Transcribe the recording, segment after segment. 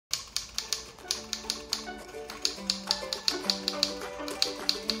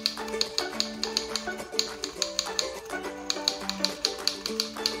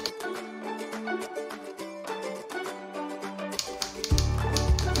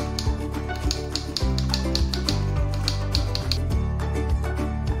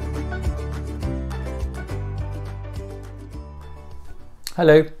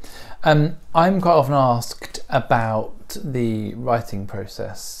Hello. I'm quite often asked about the writing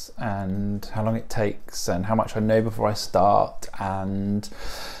process and how long it takes and how much I know before I start and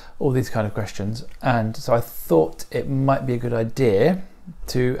all these kind of questions. And so I thought it might be a good idea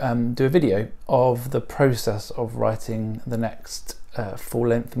to do a video of the process of writing the next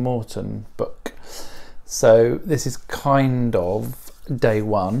full-length Morton book. So this is kind of day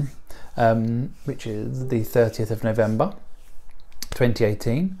one, which is the 30th of November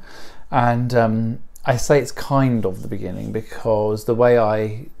 2018, and I say it's kind of the beginning because the way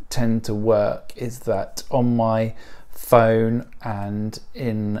I tend to work is that on my phone and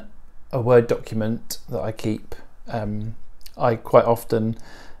in a Word document that I keep, I quite often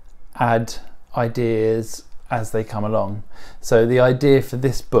add ideas as they come along. So the idea for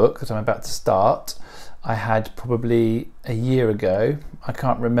this book that I'm about to start I had probably a year ago. I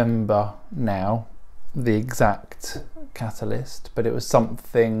can't remember now the exact catalyst, but it was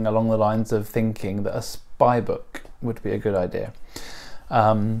something along the lines of thinking that a spy book would be a good idea,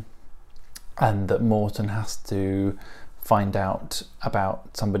 and that Morton has to find out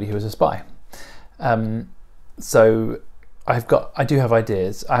about somebody who is a spy. So I do have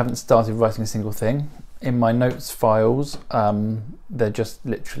ideas. I haven't started writing a single thing. In my notes files, they're just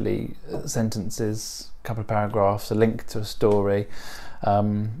literally sentences, a couple of paragraphs, a link to a story,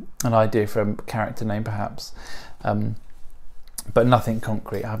 an idea for a character name perhaps, but nothing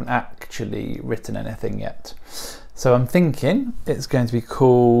concrete. I haven't actually written anything yet. So I'm thinking it's going to be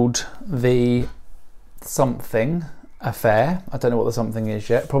called The Something Affair. I don't know what the something is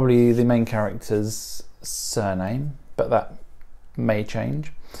yet. Probably the main character's surname, but that may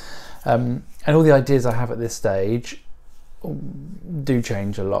change. And all the ideas I have at this stage do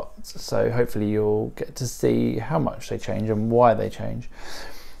change a lot, so hopefully you'll get to see how much they change and why they change.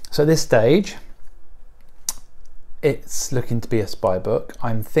 So at this stage it's looking to be a spy book.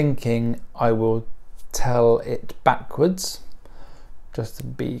 I'm thinking I will tell it backwards just to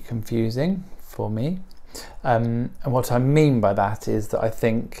be confusing for me, and what I mean by that is that I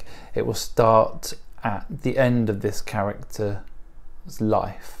think it will start at the end of this character's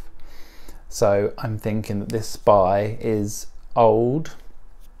life. So I'm thinking that this spy is old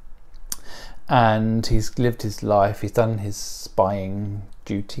and he's lived his life, he's done his spying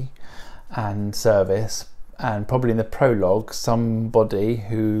duty and service, and probably in the prologue somebody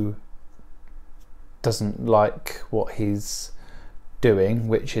who doesn't like what he's doing,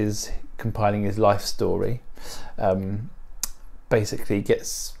 which is compiling his life story, basically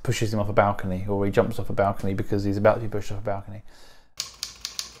pushes him off a balcony, or he jumps off a balcony because he's about to be pushed off a balcony.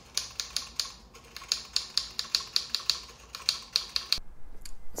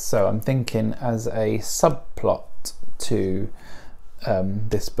 So I'm thinking as a subplot to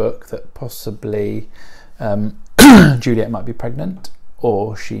this book that possibly Juliet might be pregnant,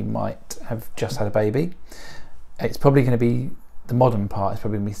 or she might have just had a baby. It's probably going to be, the modern part is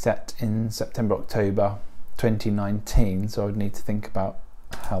probably going to be set in September, October 2019, so I would need to think about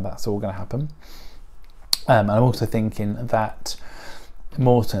how that's all going to happen. And I'm also thinking that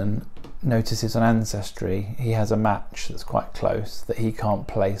Morton notices on Ancestry he has a match that's quite close that he can't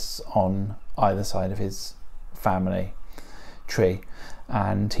place on either side of his family tree,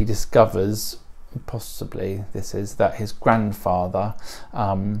 and he discovers, possibly this is, that his grandfather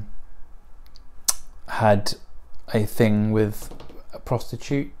had a thing with a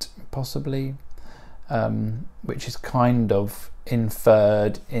prostitute, possibly, which is kind of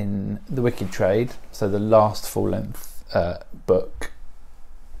inferred in The Wicked Trade. So the last full-length book,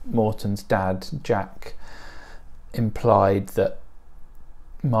 Morton's dad, Jack, implied that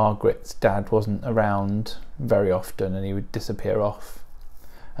Margaret's dad wasn't around very often and he would disappear off.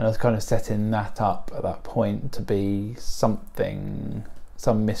 And I was kind of setting that up at that point to be something,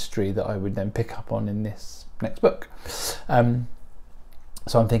 some mystery that I would then pick up on in this next book. So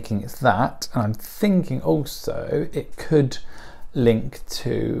I'm thinking it's that, and I'm thinking also it could link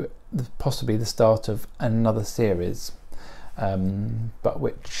to possibly the start of another series, but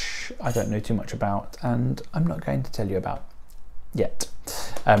which I don't know too much about and I'm not going to tell you about yet.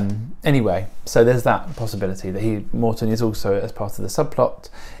 Anyway, so there's that possibility that Morton is also, as part of the subplot,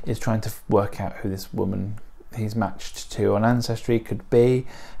 is trying to work out who this woman he's matched to on Ancestry could be,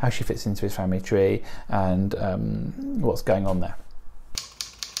 how she fits into his family tree, and what's going on there.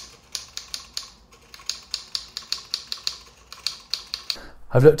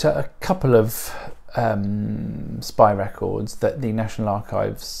 I've looked at a couple of spy records that the National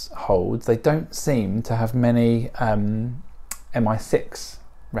Archives holds. They don't seem to have many MI6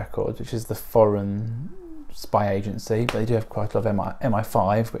 records, which is the foreign spy agency, but they do have quite a lot of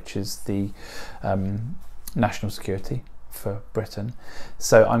MI5, which is the national security for Britain.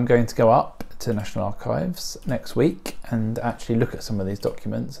 So I'm going to go up to the National Archives next week and actually look at some of these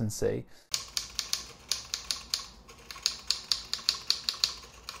documents and see.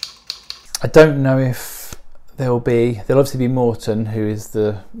 I don't know if there'll obviously be Morton, who is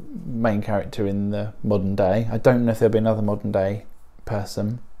the main character in the modern day. I don't know if there'll be another modern day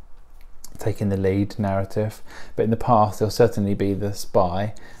person taking the lead narrative, but in the past there'll certainly be the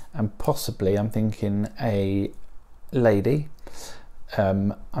spy, and possibly I'm thinking a lady.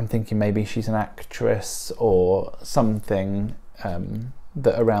 I'm thinking maybe she's an actress or something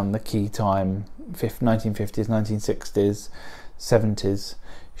that around the key time, 1950s, 1960s, 70s,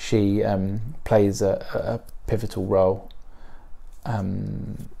 she plays a pivotal role.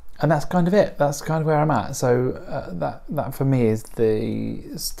 And that's kind of it. That's kind of where I'm at. So that for me is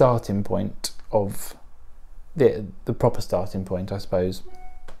the starting point of the proper starting point, I suppose.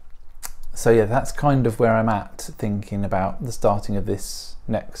 So yeah, that's kind of where I'm at, thinking about the starting of this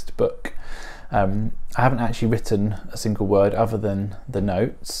next book. I haven't actually written a single word other than the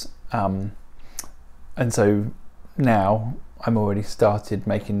notes, and so now I'm already started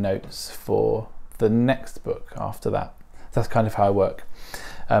making notes for the next book after that. That's kind of how I work.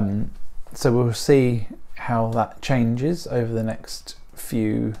 So we'll see how that changes over the next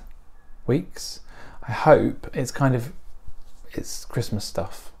few weeks. I hope it's Christmas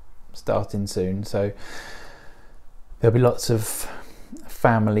stuff starting soon, so there'll be lots of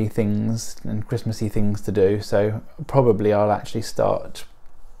family things and Christmassy things to do, so probably I'll actually start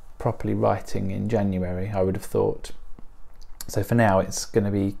properly writing in January, I would have thought. So for now it's going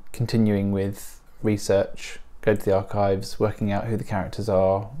to be continuing with research, go to the archives, working out who the characters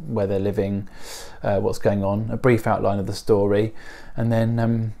are, where they're living, what's going on, a brief outline of the story, and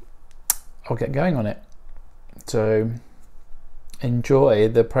then I'll get going on it. So enjoy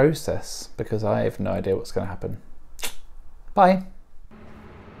the process, because I have no idea what's going to happen. Bye.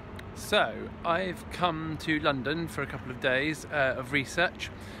 So I've come to London for a couple of days of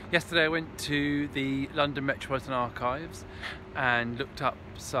research. Yesterday I went to the London Metropolitan Archives and looked up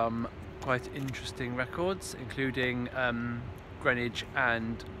some quite interesting records, including Greenwich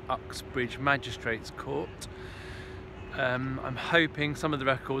and Uxbridge Magistrates Court. I'm hoping some of the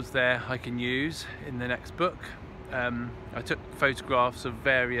records there I can use in the next book. I took photographs of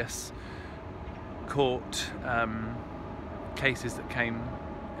various court cases that came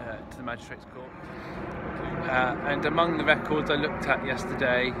to the Magistrates Court. And among the records I looked at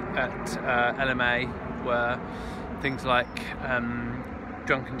yesterday at LMA were things like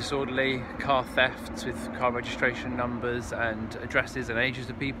drunk and disorderly, car thefts with car registration numbers and addresses and ages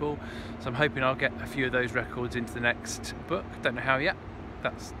of people. So I'm hoping I'll get a few of those records into the next book. Don't know how yet,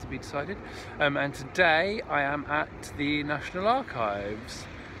 that's to be decided. And today I am at the National Archives,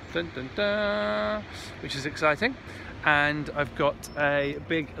 dun, dun, dun, which is exciting. And I've got a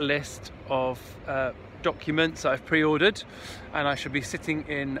big list of documents that I've pre-ordered, and I should be sitting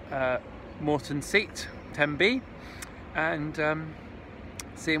in Morton's seat 10B and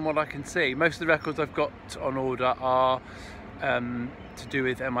seeing what I can see. Most of the records I've got on order are to do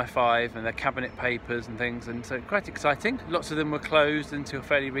with MI5 and their cabinet papers and things, and so quite exciting. Lots of them were closed until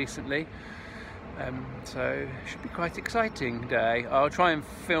fairly recently, so it should be quite exciting day. I'll try and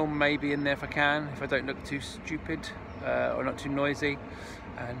film maybe in there if I can, if I don't look too stupid or not too noisy,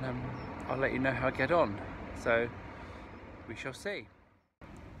 and I'll let you know how I get on. So we shall see.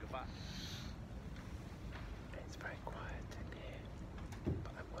 Goodbye. It's very quiet in here,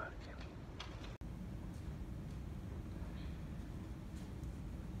 but I'm working.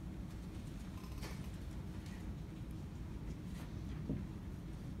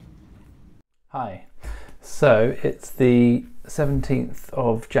 Hi. So it's the 17th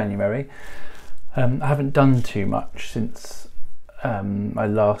of January. I haven't done too much since I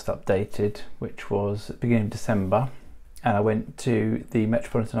last updated, which was at the beginning of December, and I went to the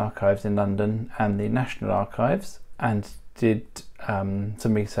Metropolitan Archives in London and the National Archives and did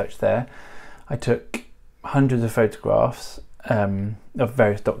some research there. I took hundreds of photographs of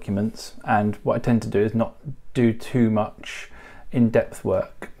various documents, and what I tend to do is not do too much in-depth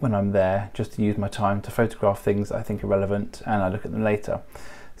work when I'm there, just to use my time to photograph things that I think are relevant, and I look at them later.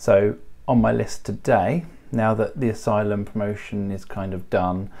 So on my list today, now that the asylum promotion is kind of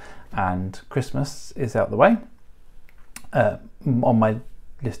done and Christmas is out the way, on my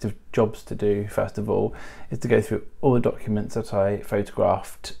list of jobs to do first of all is to go through all the documents that I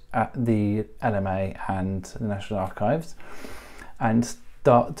photographed at the LMA and the National Archives and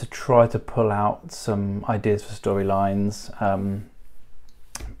start to try to pull out some ideas for storylines,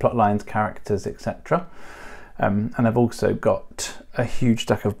 plot lines, characters, etc. And I've also got a huge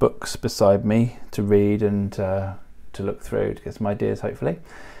stack of books beside me to read and to look through to get some ideas, hopefully.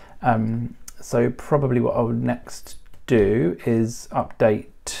 So probably what I would next do is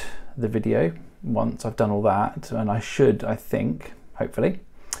update the video once I've done all that, and I should, I think, hopefully,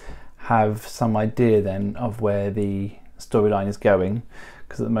 have some idea then of where the storyline is going,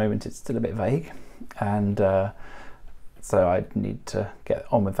 because at the moment it's still a bit vague, and so I need to get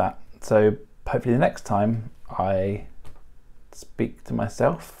on with that. So hopefully the next time I speak to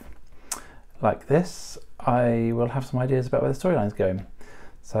myself like this, I will have some ideas about where the storyline is going.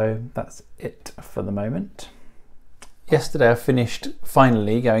 So that's it for the moment. Yesterday I finished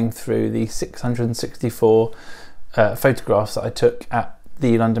finally going through the 664 photographs that I took at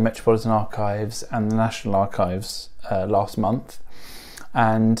the London Metropolitan Archives and the National Archives last month,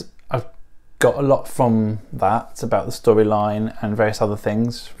 and I've got a lot from that about the storyline and various other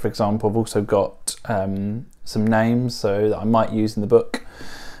things. For example, I've also got some names so that I might use in the book.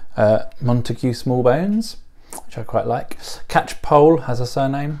 Montague Smallbones, which I quite like. Catchpole has a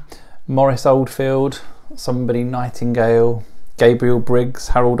surname. Morris Oldfield, somebody Nightingale, Gabriel Briggs,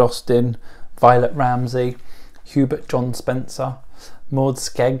 Harold Austin, Violet Ramsey, Hubert John Spencer, Maud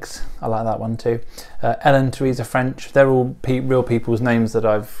Skeggs, I like that one too. Ellen Teresa French. They're all real people's names that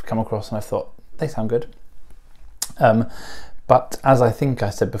I've come across and I thought they sound good. But as I think I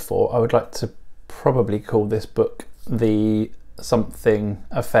said before, I would like to probably call this book the Something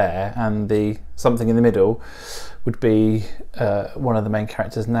Affair, and the something in the middle would be one of the main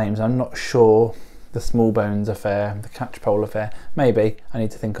characters' names. I'm not sure the Smallbones Affair, the Catchpole Affair, maybe. I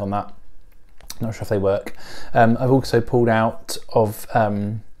need to think on that. Not sure if they work. I've also pulled out of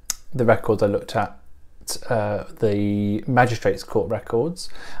the records I looked at, the Magistrates Court records,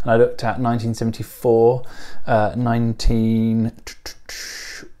 and I looked at 1974,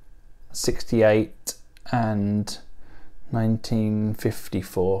 1968 and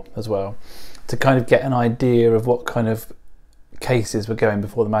 1954 as well, to kind of get an idea of what kind of cases were going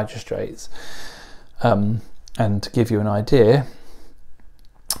before the magistrates. And to give you an idea,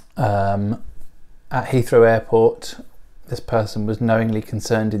 at Heathrow Airport, this person was knowingly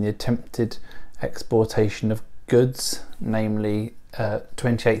concerned in the attempted exportation of goods, namely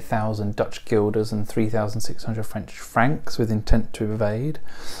 28,000 Dutch guilders and 3,600 French francs, with intent to evade.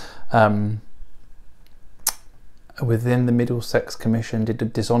 Within the Middlesex Commission,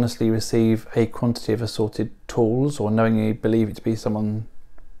 did dishonestly receive a quantity of assorted tools, or knowingly believe it to be stolen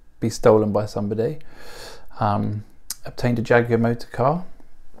by somebody. Obtained a Jaguar motor car,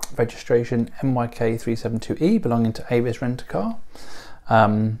 registration MYK 372E, belonging to Avis Rent-A-Car.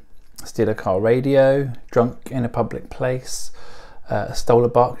 Steal a car radio, drunk in a public place, stole a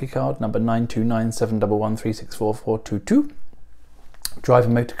Barclaycard number 929711364422. Drive a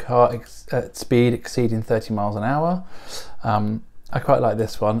motor car at speed exceeding 30 miles an hour. I quite like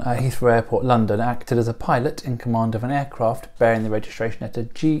this one. At Heathrow Airport, London, acted as a pilot in command of an aircraft bearing the registration letter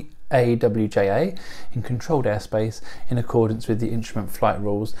GAWJA in controlled airspace in accordance with the instrument flight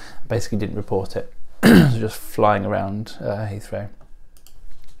rules. Basically didn't report it. So just flying around Heathrow,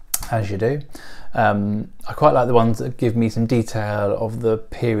 as you do. I quite like the ones that give me some detail of the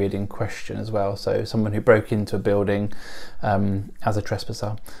period in question as well. So someone who broke into a building as a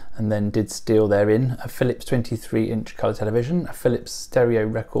trespasser and then did steal therein a Philips 23-inch colour television, a Philips stereo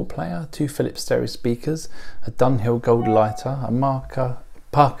record player, 2 Philips stereo speakers, a Dunhill gold lighter, a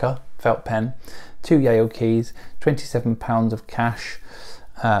Parker felt pen, 2 Yale keys, £27 of cash,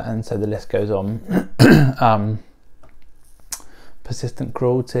 and so the list goes on. Persistent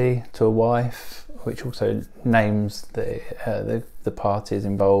cruelty to a wife, which also names the parties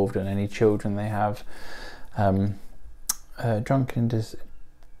involved and any children they have. Drunken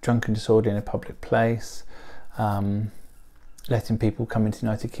disorder in a public place, letting people come into the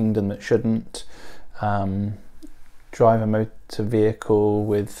United Kingdom that shouldn't, drive a motor vehicle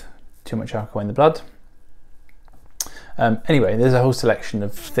with too much alcohol in the blood. Anyway, there's a whole selection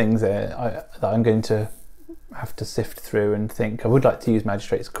of things there that I'm going to have to sift through and think. I would like to use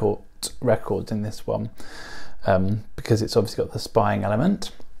Magistrates Court records in this one, because it's obviously got the spying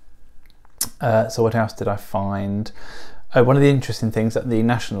element. So what else did I find? One of the interesting things at the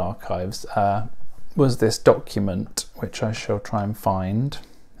National Archives was this document, which I shall try and find.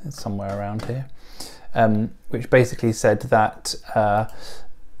 It's somewhere around here, which basically said that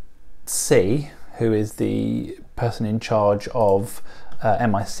C, who is the person in charge of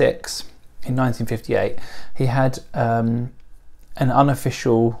MI6, in 1958, he had an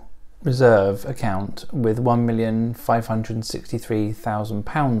unofficial reserve account with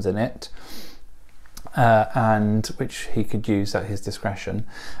 £1,563,000 in it, and which he could use at his discretion.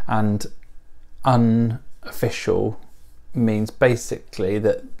 And unofficial means basically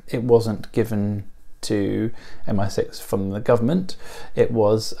that it wasn't given to MI6 from the government. It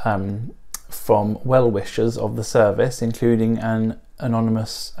was from well-wishers of the service, including an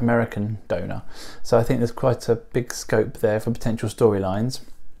anonymous American donor. So I think there's quite a big scope there for potential storylines.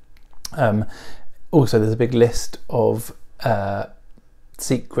 Also, there's a big list of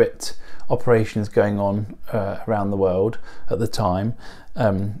secret operations going on around the world at the time,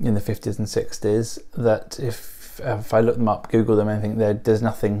 in the 50s and 60s, that if I look them up, Google them, anything, there's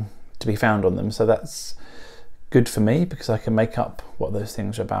nothing to be found on them. So that's good for me, because I can make up what those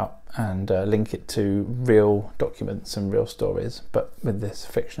things are about and link it to real documents and real stories, but with this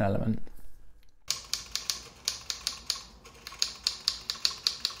fiction element.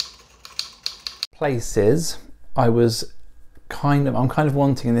 Places. I'm kind of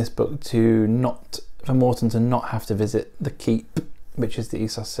wanting in this book for Morton to not have to visit the Keep, which is the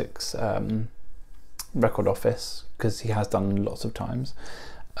East Sussex record office, because he has done lots of times.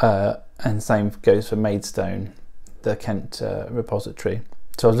 And same goes for Maidstone, the Kent repository.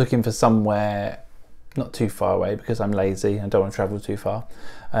 So I was looking for somewhere not too far away, because I'm lazy and don't want to travel too far.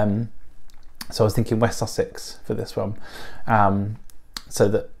 So I was thinking West Sussex for this one, so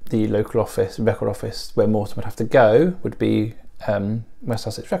that the local office, record office, where Morton would have to go would be West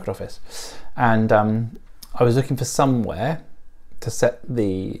Sussex Record Office. And I was looking for somewhere to set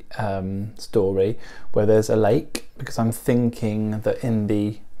the story where there's a lake, because I'm thinking that in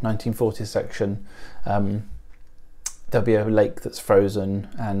the 1940s section there'll be a lake that's frozen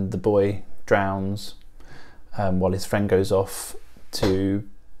and the boy drowns while his friend goes off to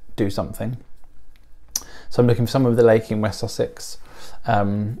do something. So I'm looking for somewhere with a lake in West Sussex,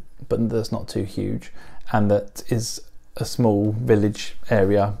 but that's not too huge, and that is a small village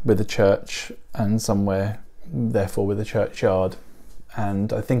area with a church, and somewhere therefore with a churchyard.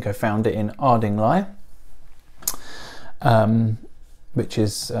 And I think I found it in Ardingly, which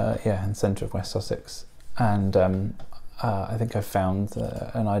is in the centre of West Sussex, and I think I found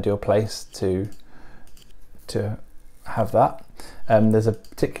an ideal place to have that. There's a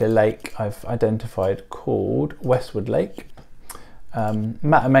particular lake I've identified called Westwood Lake. I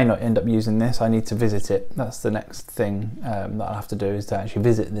may not end up using this. I need to visit it. That's the next thing that I'll have to do, is to actually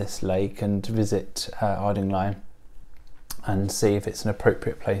visit this lake and visit Ardingly and see if it's an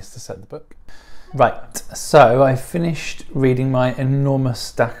appropriate place to set the book. Right, so I finished reading my enormous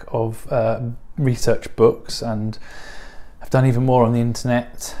stack of research books, and I've done even more on the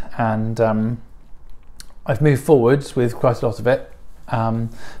internet, and I've moved forwards with quite a lot of it.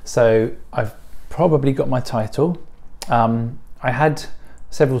 So I've probably got my title. I had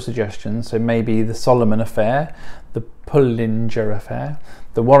several suggestions, so maybe the Solomon Affair, the Pullinger Affair,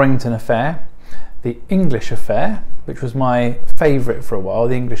 the Warrington Affair, the English Affair, which was my favourite for a while,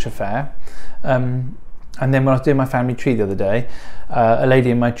 the English Affair. And then when I was doing my family tree the other day, a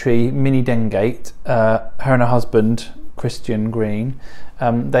lady in my tree, Minnie Dengate, her and her husband, Christian Green,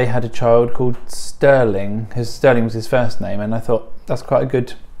 they had a child called Sterling. Sterling was his first name, and I thought that's quite a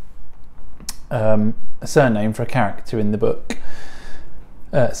good surname for a character in the book,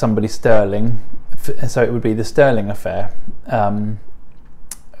 somebody Sterling, so it would be the Sterling Affair.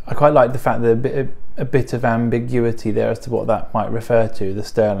 I quite like the fact that a bit of ambiguity there as to what that might refer to, the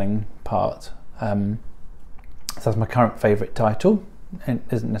Sterling part. So that's my current favourite title. It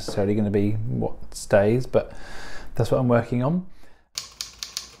isn't necessarily going to be what stays, but that's what I'm working on.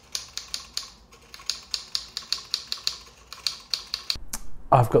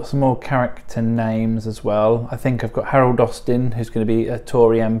 I've got some more character names as well. I think I've got Harold Austin, who's going to be a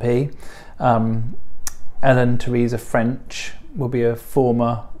Tory MP. Ellen Theresa French will be a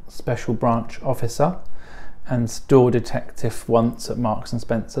former special branch officer and store detective once at Marks and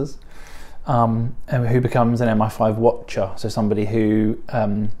Spencer's, and who becomes an MI5 watcher, so somebody who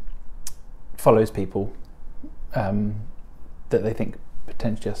follows people that they think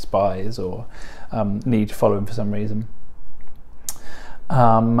potentially are spies or need to follow him for some reason.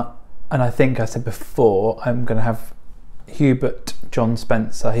 And I think I said before, I'm going to have Hubert John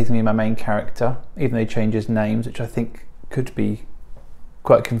Spencer. He's going to be my main character, even though he changes names, which I think could be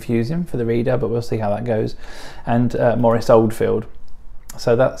quite confusing for the reader, but we'll see how that goes. And Maurice Oldfield.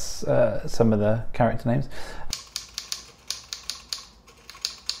 So that's some of the character names.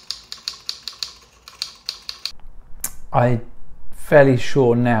 I'm fairly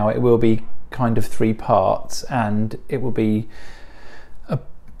sure now it will be kind of 3 parts, and it will be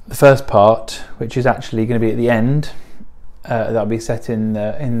the first part, which is actually going to be at the end. That'll be set in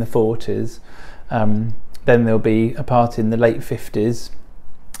the 40s. Then there'll be a part in the late 50s,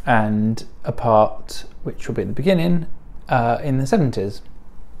 and a part which will be at the beginning in the 70s.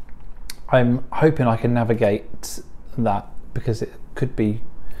 I'm hoping I can navigate that, because it could be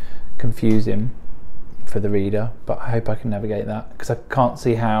confusing. for the reader, but I hope I can navigate that, because I can't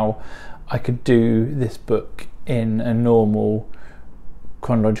see how I could do this book in a normal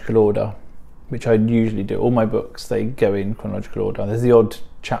chronological order, which I usually do. All my books, they go in chronological order. There's the odd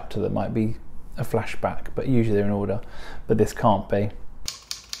chapter that might be a flashback, but usually they're in order, but this can't be.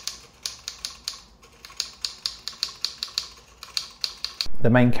 The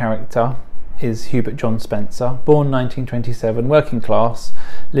main character is Hubert John Spencer, born 1927, working class,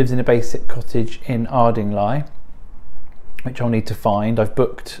 lives in a basic cottage in Ardingly, which I'll need to find. I've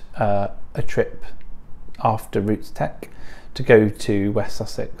booked a trip after Roots Tech to go to West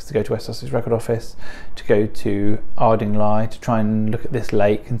Sussex, Record Office, to go to Ardingly to try and look at this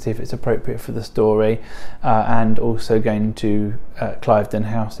lake and see if it's appropriate for the story, and also going to Cliveden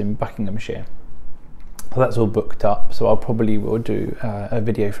House in Buckinghamshire. So that's all booked up, so I'll probably will do a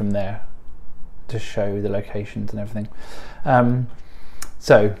video from there to show the locations and everything.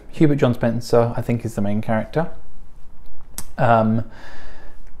 So Hubert John Spencer, I think, is the main character.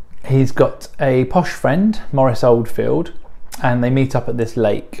 He's got a posh friend, Maurice Oldfield, and they meet up at this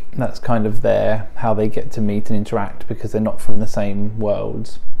lake. That's kind of how they get to meet and interact, because they're not from the same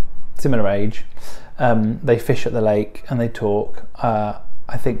worlds, similar age. They fish at the lake and they talk.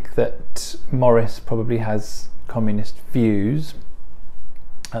 I think that Maurice probably has communist views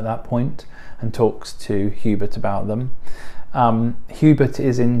at that point and talks to Hubert about them. Hubert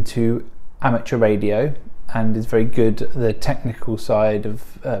is into amateur radio and is very good at the technical side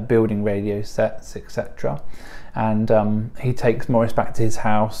of building radio sets, etc. And he takes Maurice back to his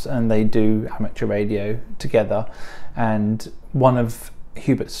house and they do amateur radio together. And one of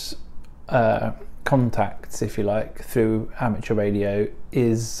Hubert's contacts, if you like, through amateur radio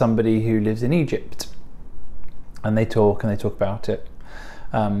is somebody who lives in Egypt. And they talk about it,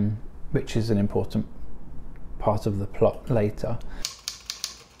 which is an important part of the plot later.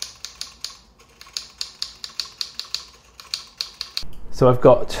 So I've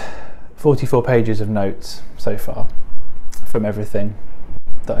got 44 pages of notes so far from everything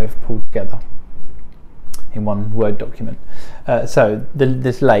that I've pulled together in one Word document. So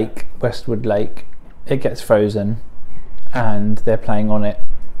this lake, Westwood Lake, it gets frozen and they're playing on it.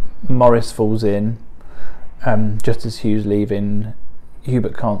 Maurice falls in just as Hugh's leaving.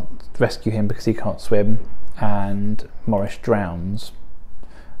 Hubert can't rescue him because he can't swim, and Maurice drowns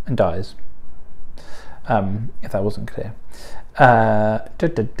and dies, if that wasn't clear. And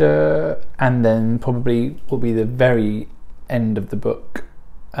then probably will be the very end of the book,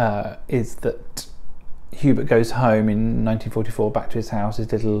 is that Hubert goes home in 1944, back to his house,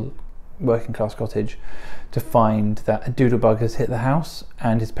 his little working class cottage, to find that a doodlebug has hit the house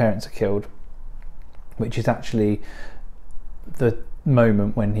and his parents are killed, which is actually the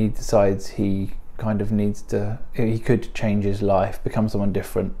moment when he decides he kind of he could change his life, become someone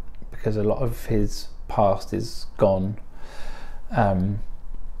different, because a lot of his past is gone.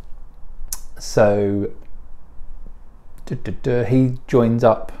 So he joins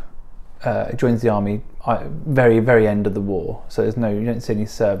the army very end of the war, so you don't see any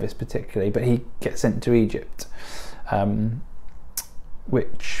service particularly, but he gets sent to Egypt,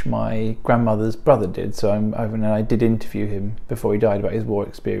 which my grandmother's brother did. So I did interview him before he died about his war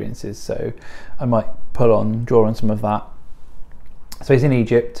experiences, so I might draw on some of that. So he's in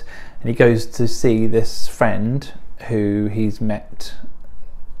Egypt and he goes to see this friend who he's met,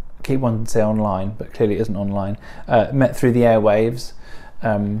 I keep wanting to say online, but clearly it isn't online, met through the airwaves,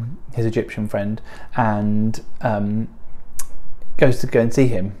 his Egyptian friend, and goes to go and see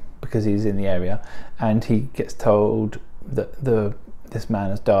him because he's in the area, and he gets told that this man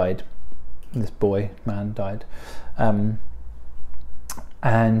has died, this man died,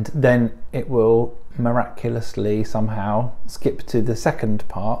 and then it will miraculously somehow skip to the second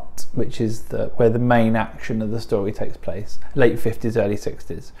part, which is where the main action of the story takes place, late 50s, early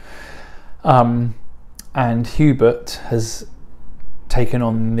 60s. And Hubert has taken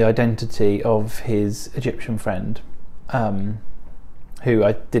on the identity of his Egyptian friend, who,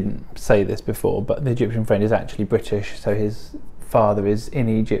 I didn't say this before, but the Egyptian friend is actually British, so his father is in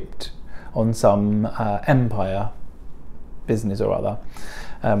Egypt on some empire business or other.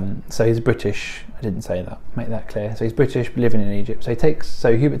 So he's British. I didn't say that, make that clear. So he's British, living in Egypt.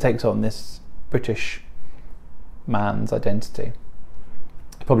 So Hubert takes on this British man's identity.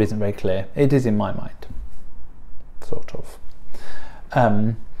 It probably isn't very clear. It is in my mind, sort of.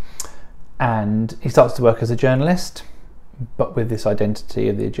 And he starts to work as a journalist, but with this identity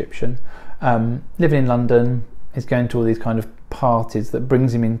of the Egyptian. Living in London, he's going to all these kind of parties that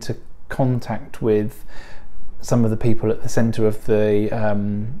brings him into contact with some of the people at the centre of the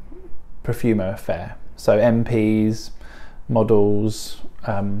Profumo affair. So MPs, models,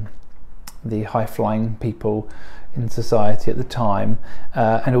 the high-flying people in society at the time,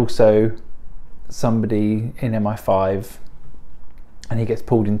 and also somebody in MI5, and he gets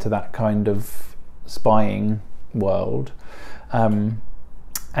pulled into that kind of spying world, and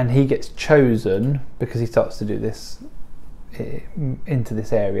he gets chosen because he starts to do this into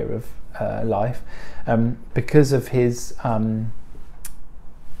this area of life, because of his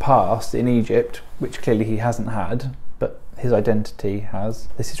past in Egypt, which clearly he hasn't had, but his identity has.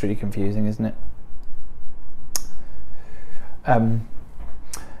 This is really confusing, isn't it?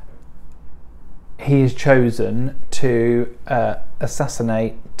 He is chosen to try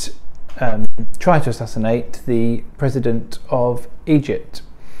to assassinate the president of Egypt,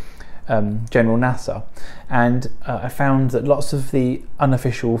 General Nasser. And I found that lots of the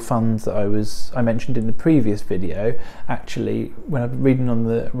unofficial funds that I mentioned in the previous video, actually, when I'm reading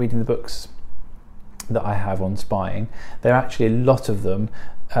the books that I have on spying, there are actually a lot of them.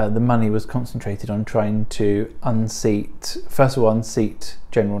 The money was concentrated on trying to unseat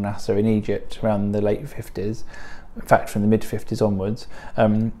General Nasser in Egypt around the late 50s, in fact from the mid 50s onwards,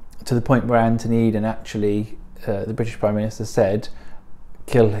 to the point where Anthony Eden actually, the British Prime Minister, said,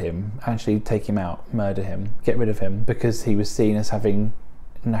 kill him, actually take him out, murder him, get rid of him, because he was seen as having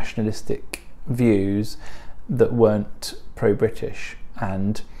nationalistic views that weren't pro-British.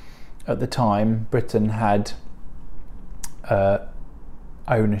 And at the time, Britain had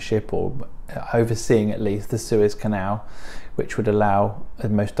ownership, or overseeing at least, the Suez Canal, which would allow the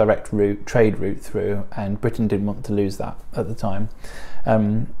most direct trade route through, and Britain didn't want to lose that at the time.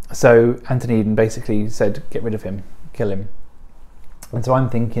 So Anthony Eden basically said, get rid of him, kill him. And so I'm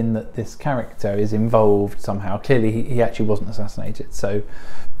thinking that this character is involved somehow. Clearly he actually wasn't assassinated, so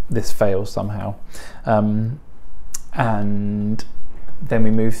this fails somehow. And then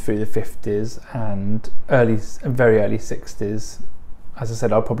we move through the 50s and very early 60s. As I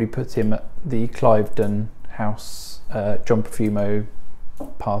said, I'll probably put him at the Cliveden House John Profumo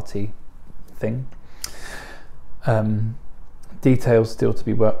party thing. Details still to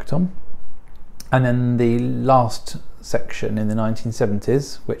be worked on. And then the last section in the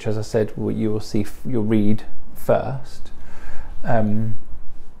 1970s, which, as I said, you'll read first,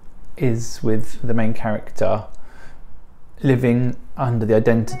 is with the main character living under the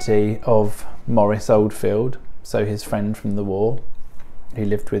identity of Maurice Oldfield, so his friend from the war, who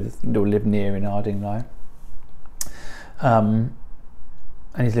lived near in Ardingly. And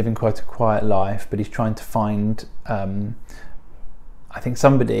he's living quite a quiet life, but he's trying to find I think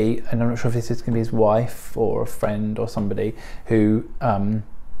somebody, and I'm not sure if this is going to be his wife or a friend or somebody, who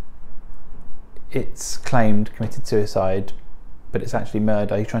it's claimed committed suicide, but it's actually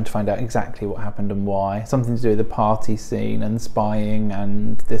murder. He's trying to find out exactly what happened and why. Something to do with the party scene and spying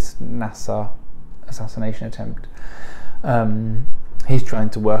and this Nasser assassination attempt. He's trying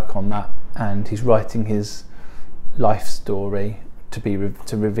to work on that, and he's writing his life story to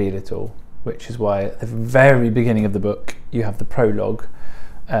reveal it all, which is why at the very beginning of the book you have the prologue,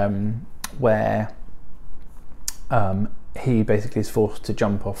 where he basically is forced to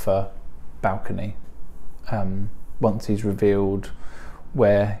jump off a balcony once he's revealed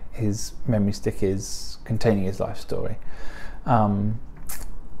where his memory stick is containing his life story. And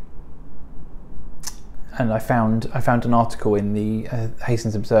I found an article in the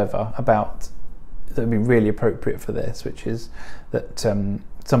Hastings Observer about that would be really appropriate for this, which is that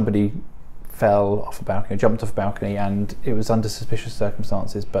somebody fell off a balcony, jumped off a balcony, and it was under suspicious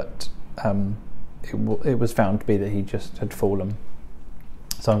circumstances, but it was found to be that he just had fallen.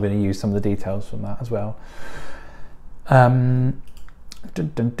 So I'm going to use some of the details from that as well. I've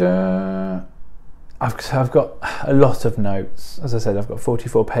got a lot of notes. As I said, I've got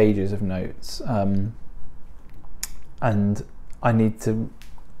 44 pages of notes, and I need to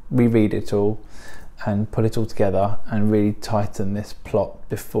reread it all and put it all together and really tighten this plot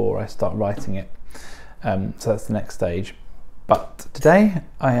before I start writing it. So that's the next stage. But today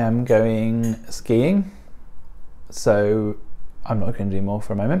I am going skiing, so I'm not going to do more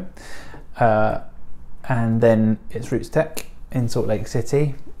for a moment. And then it's Roots Tech in Salt Lake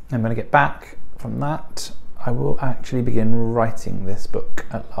City. And when I get back from that, I will actually begin writing this book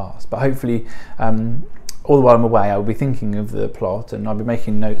at last. But hopefully, all the while I'm away, I'll be thinking of the plot, and I'll be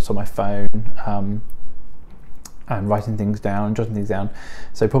making notes on my phone, and writing things down, jotting things down.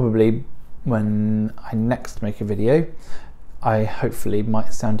 So probably when I next make a video, I hopefully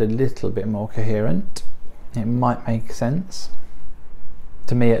might sound a little bit more coherent. It might make sense,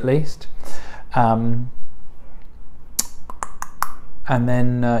 to me at least. And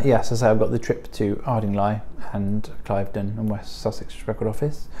then, yes, as I say, I've got the trip to Ardingly and Cliveden and West Sussex Record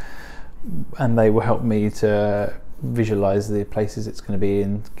Office, and they will help me to visualize the places it's going to be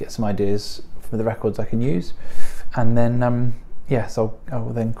and get some ideas from the records I can use. And then yes, I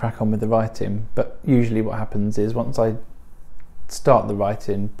will then crack on with the writing. But usually what happens is once I start the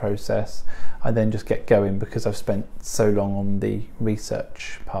writing process, I then just get going because I've spent so long on the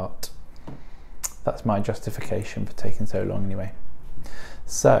research part. That's my justification for taking so long anyway.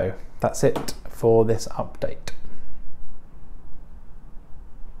 So that's it for this update.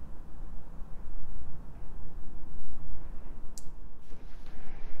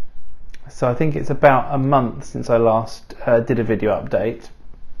 So I think it's about a month since I last did a video update.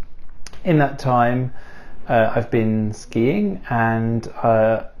 In that time I've been skiing, and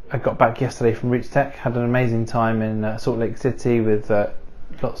I got back yesterday from Roots Tech, had an amazing time in Salt Lake City with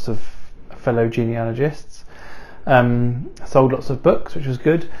lots of fellow genealogists, sold lots of books, which was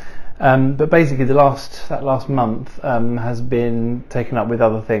good, but basically that last month has been taken up with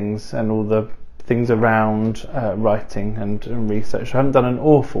other things and all the things around writing and research. I haven't done an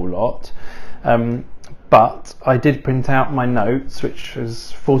awful lot, but I did print out my notes, which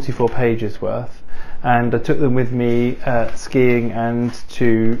was 44 pages worth, and I took them with me skiing and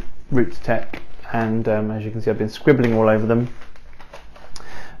to Roots Tech, and as you can see I've been scribbling all over them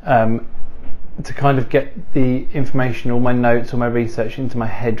to kind of get the information, all my notes, all my research into my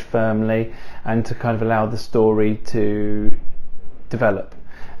head firmly, and to kind of allow the story to develop.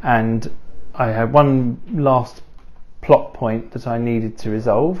 And I had one last plot point that I needed to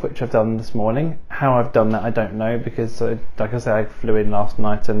resolve, which I've done this morning. How I've done that I don't know, because like I said, I flew in last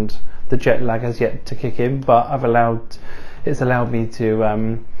night and the jet lag has yet to kick in, but it's allowed me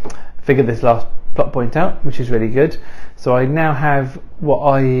to figure this last plot point out, which is really good. So I now have what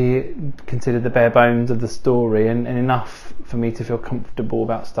I consider the bare bones of the story, and enough for me to feel comfortable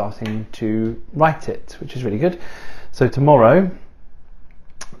about starting to write it, which is really good. So tomorrow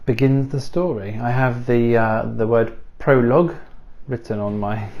begins the story. I have the word prologue written on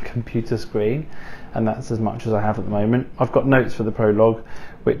my computer screen, and that's as much as I have at the moment. I've got notes for the prologue,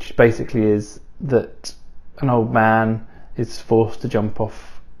 which basically is that an old man is forced to jump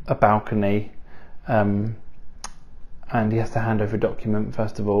off a balcony, and he has to hand over a document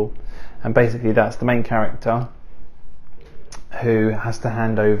first of all, and basically that's the main character who has to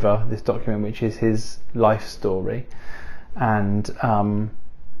hand over this document, which is his life story, and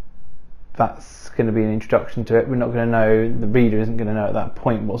that's going to be an introduction to it. We're not going to know, the reader isn't going to know at that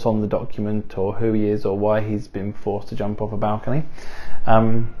point what's on the document or who he is or why he's been forced to jump off a balcony,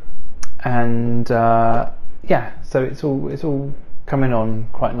 yeah, so it's all coming on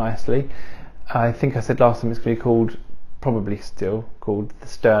quite nicely. I think I said last time it's going to be called, probably still called, The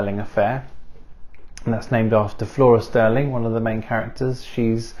Sterling Affair, and that's named after Flora Sterling, one of the main characters.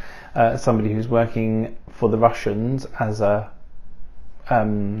 She's somebody who's working for the Russians as a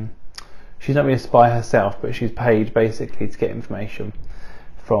she's not really a spy herself, but she's paid basically to get information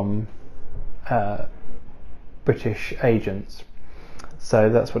from British agents. So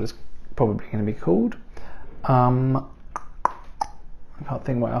that's what it's probably going to be called. I can't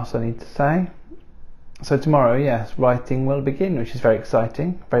think what else I need to say. So tomorrow, yes, writing will begin, which is very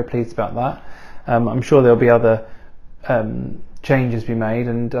exciting. Very pleased about that. I'm sure there'll be other changes to be made,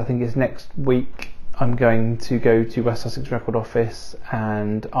 and I think it's next week I'm going to go to West Sussex Record Office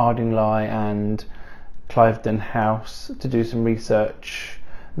and Ardingly and Cliveden House to do some research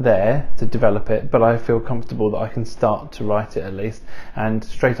there to develop it, but I feel comfortable that I can start to write it at least. And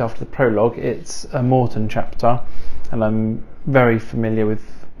straight after the prologue, it's a Morton chapter, and I'm very familiar with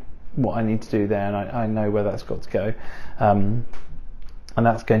what I need to do there, and I know where that's got to go, and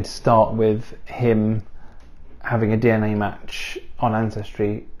that's going to start with him having a DNA match on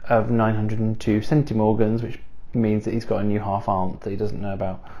Ancestry of 902 centimorgans, which means that he's got a new half aunt that he doesn't know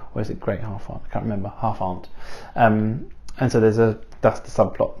about, or is it great half aunt? I can't remember. Half aunt. And so that's the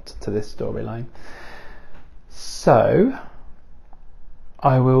subplot to this storyline. So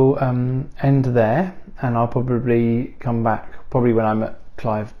I will end there, and I'll probably come back probably when I'm at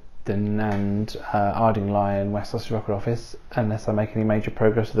Cliveden and Ardingly and West Sussex Record Office, unless I make any major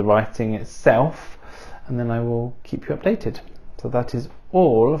progress with the writing itself, and then I will keep you updated. So that is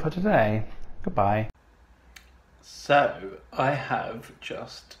all for today. Goodbye. So I have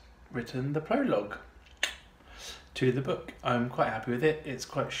just written the prologue to the book. I'm quite happy with it. It's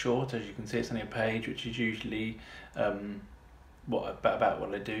quite short, as you can see. It's only a page, which is usually about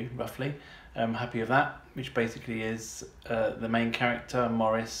what I do roughly. I'm happy with that, which basically is the main character,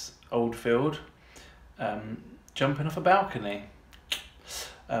 Maurice Oldfield, jumping off a balcony.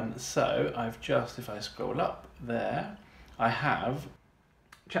 So I've just, if I scroll up there, I have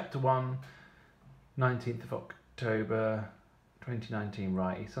chapter 1, 19th of October 2019,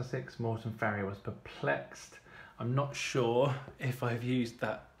 right, East Sussex. Morton Farrier was perplexed. I'm not sure if I've used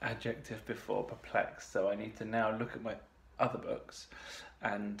that adjective before, perplexed, so I need to now look at my other books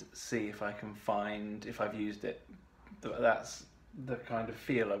and see if I can find if I've used it. That's the kind of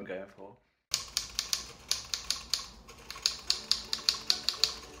feel I'm going for.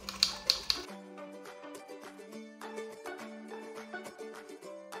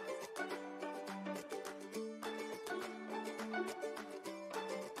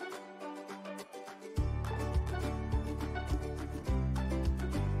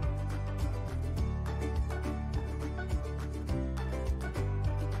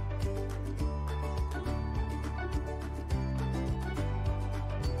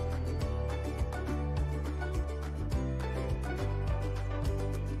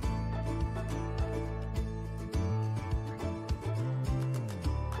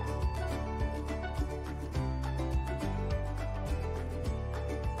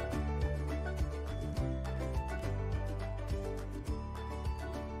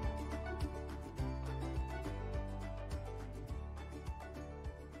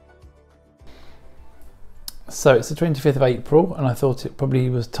 So it's the 25th of April, and I thought it probably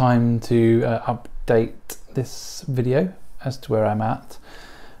was time to update this video as to where I'm at.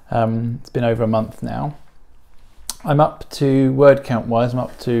 It's been over a month now. I'm up to, word count wise, I'm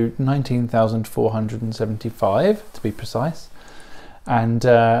up to 19,475 to be precise. And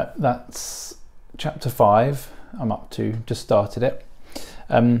that's chapter 5 I'm up to, just started it.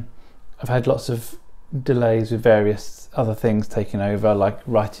 I've had lots of delays with various other things taking over, like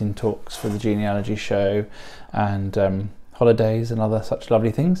writing talks for the genealogy show and holidays and other such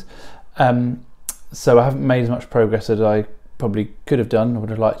lovely things. So I haven't made as much progress as I probably could have done or would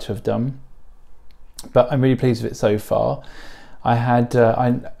have liked to have done, but I'm really pleased with it so far. I had,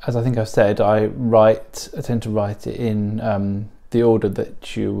 as I think I've said, I tend to write it in the order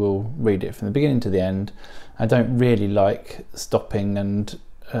that you will read it from the beginning to the end. I don't really like stopping and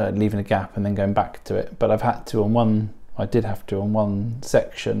leaving a gap and then going back to it, but I've had to on one, I did have to on one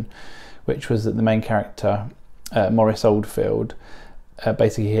section, which was that the main character, Maurice Oldfield,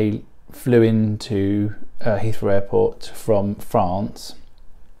 basically he flew into Heathrow Airport from France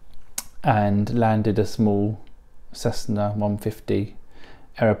and landed a small Cessna 150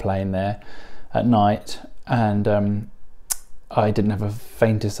 aeroplane there at night, and I didn't have a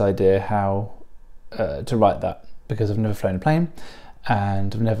faintest idea how to write that, because I've never flown a plane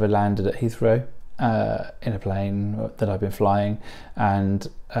and I've never landed at Heathrow in a plane that I've been flying, and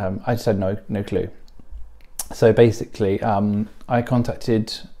I just had no clue. So basically I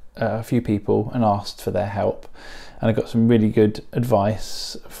contacted a few people and asked for their help, and I got some really good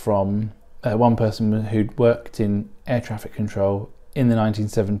advice from one person who'd worked in air traffic control in the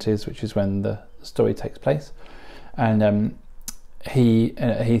 1970s, which is when the story takes place, and he,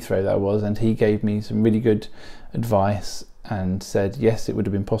 at Heathrow that was, and he gave me some really good advice and said yes, it would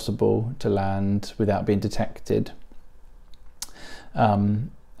have been possible to land without being detected,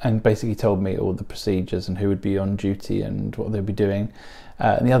 and basically told me all the procedures and who would be on duty and what they'd be doing.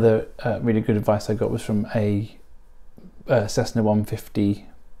 And the other really good advice I got was from a Cessna 150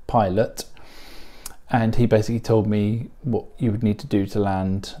 pilot, and he basically told me what you would need to do to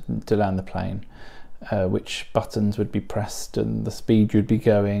land the plane, which buttons would be pressed and the speed you'd be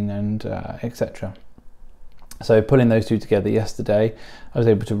going, and etc. So pulling those two together yesterday, I was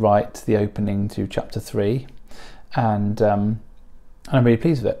able to write the opening to chapter 3, and I'm really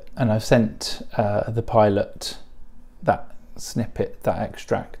pleased with it. And I've sent the pilot that snippet, that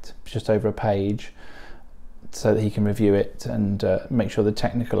extract, just over a page, so that he can review it and make sure the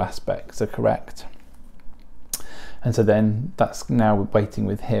technical aspects are correct. And so then that's now waiting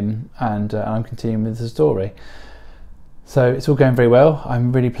with him, and I'm continuing with the story. So it's all going very well.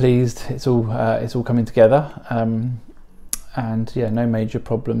 I'm really pleased. It's all coming together, and yeah, no major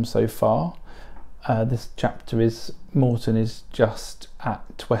problems so far. This chapter is, Morton is just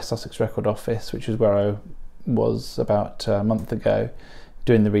at West Sussex Record Office, which is where I was about a month ago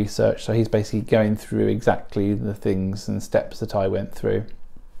doing the research. So he's basically going through exactly the things and steps that I went through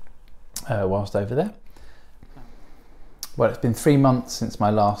whilst over there. Well, it's been 3 months since my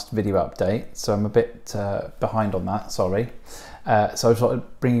last video update, so I'm a bit behind on that, sorry. So I thought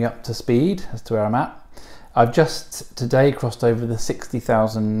I'd bring you up to speed as to where I'm at. I've just today crossed over the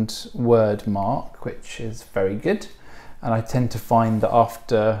 60,000 word mark, which is very good. And I tend to find that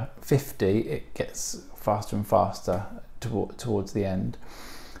after 50, it gets faster and faster towards the end.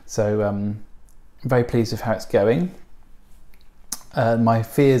 So I'm very pleased with how it's going. My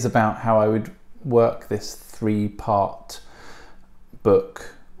fears about how I would work this 3-part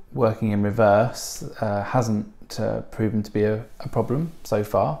book working in reverse hasn't proven to be a problem so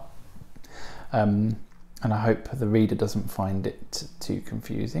far. and I hope the reader doesn't find it too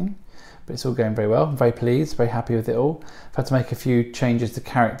confusing. But it's all going very well. I'm very pleased, very happy with it all. I've had to make a few changes to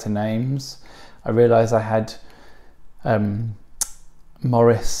character names. I realised I had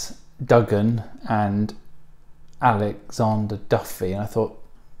Maurice Duggan and Alexander Duffy, and I thought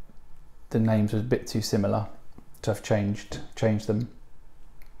the names were a bit too similar, so I've changed them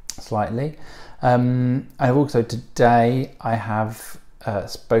slightly. I've also today I have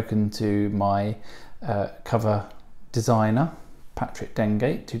spoken to my cover designer, Patrick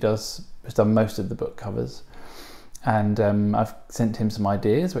Dengate, has done most of the book covers, and I've sent him some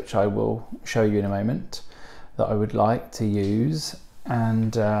ideas which I will show you in a moment that I would like to use,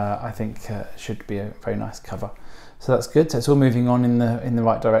 and I think should be a very nice cover. So that's good. So it's all moving on in the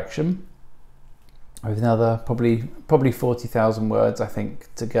right direction. With another probably 40,000 words I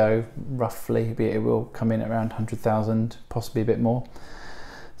think to go roughly. It will come in at around 100,000, possibly a bit more.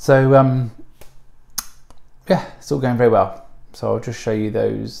 So yeah, it's all going very well. So I'll just show you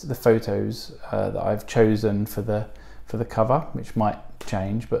the photos that I've chosen for the cover, which might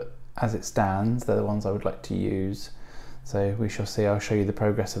change, but as it stands, they're the ones I would like to use. So we shall see. I'll show you the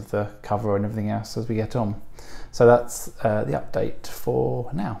progress of the cover and everything else as we get on. So that's the update for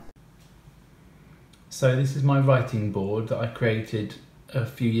now. So this is my writing board that I created a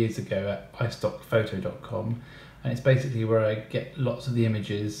few years ago at istockphoto.com, and it's basically where I get lots of the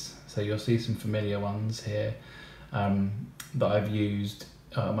images. So you'll see some familiar ones here that I've used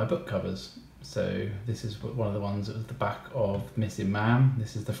on my book covers. So this is one of the ones that was the back of Missing Man.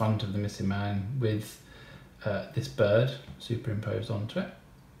 This is the front of the Missing Man with this bird superimposed onto it.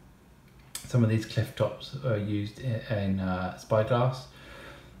 Some of these cliff tops are used in Spyglass.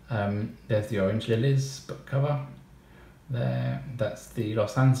 There's the Orange Lilies book cover there. That's the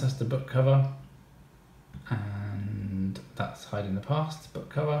Lost Ancestor book cover, and that's Hide in the Past book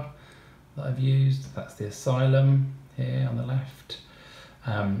cover that I've used. That's the Asylum here on the left.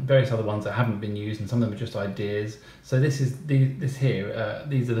 Various other ones that haven't been used, and some of them are just ideas. So this is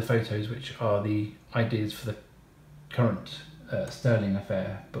these are the photos which are the ideas for the current Sterling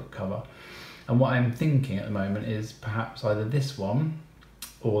Affair book cover. And what I'm thinking at the moment is perhaps either this one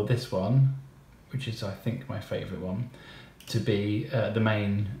or this one, which is I think my favourite one, to be the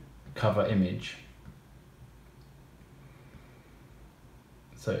main cover image.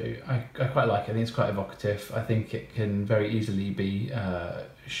 So I quite like it. I think it's quite evocative. I think it can very easily be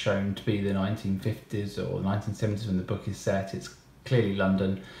shown to be the 1950s or 1970s when the book is set. It's clearly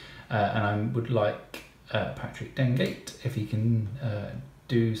London, and I would like Patrick Dengate, if he can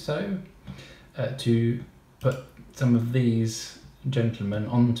do so, to put some of these gentlemen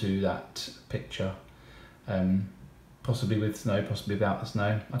onto that picture, possibly with snow, possibly without the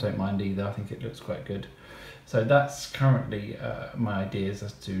snow. I don't mind either. I think it looks quite good. So that's currently my ideas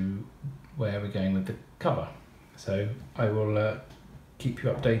as to where we're going with the cover. So I will keep you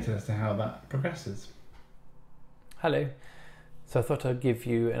updated as to how that progresses. Hello. So I thought I'd give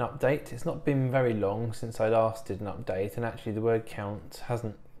you an update. It's not been very long since I last did an update, and actually the word count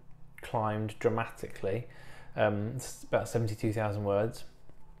hasn't climbed dramatically. It's about 72,000 words.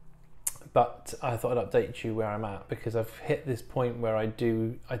 But I thought I'd update you where I'm at, because I've hit this point where I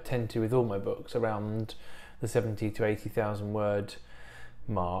tend to, with all my books, around the 70 to 80,000 word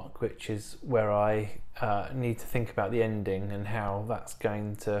mark, which is where I need to think about the ending and how that's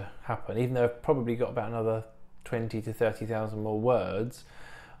going to happen. Even though I've probably got about another 20 to 30,000 more words,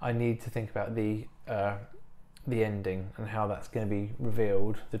 I need to think about the ending and how that's going to be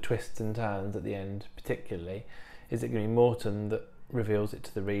revealed, the twists and turns at the end particularly. Is it going to be Morton that reveals it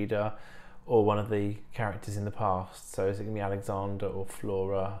to the reader, or one of the characters in the past? So is it going to be Alexander or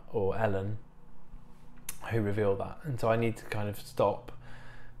Flora or Ellen who reveal that? And so I need to kind of stop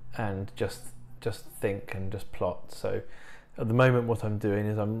and just think and just plot. So at the moment what I'm doing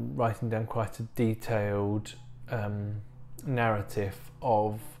is I'm writing down quite a detailed narrative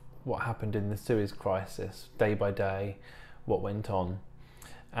of what happened in the Suez Crisis, day by day, what went on,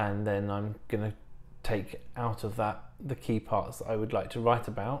 and then I'm going to take out of that the key parts that I would like to write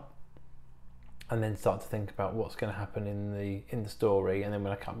about, and then start to think about what's going to happen in the story. And then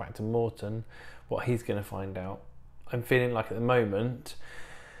when I come back to Morton, what he's going to find out. I'm feeling like at the moment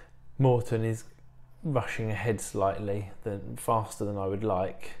Morton is rushing ahead slightly, faster than I would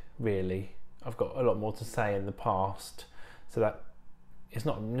like, really. I've got a lot more to say in the past, so that it's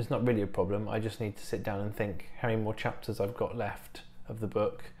not really a problem. I just need to sit down and think how many more chapters I've got left of the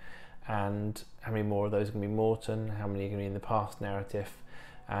book, and how many more of those are going to be Morton, how many are going to be in the past narrative,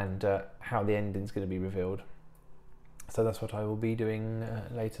 and how the ending's going to be revealed. So that's what I will be doing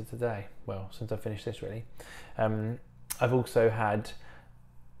later today. Well, since I finished this, really. I've also had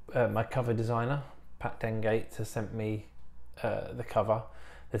my cover designer, Pat Dengate has sent me the cover.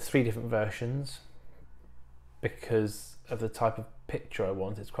 There's 3 different versions because of the type of picture I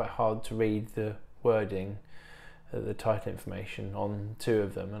want. It's quite hard to read the wording, the title information on 2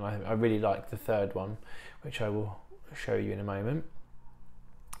 of them, and I really like the 3rd one, which I will show you in a moment.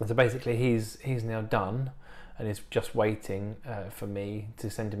 And so basically he's now done and is just waiting for me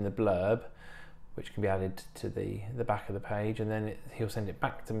to send him the blurb, which can be added to the back of the page, and then he'll send it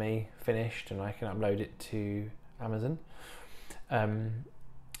back to me finished, and I can upload it to Amazon.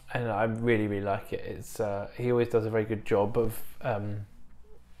 And I really like it. It's he always does a very good job of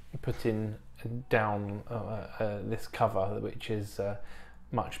putting down this cover, which is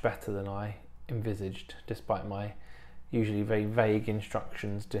much better than I envisaged, despite my usually very vague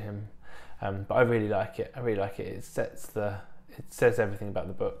instructions to him. But I really like it. It says everything about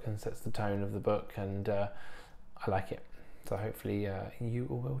the book and sets the tone of the book, and I like it. So hopefully you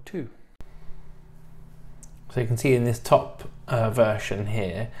all will too. So you can see in this top version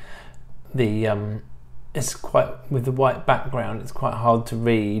here, it's quite, with the white background, it's quite hard to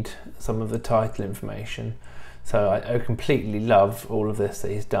read some of the title information. So I completely love all of this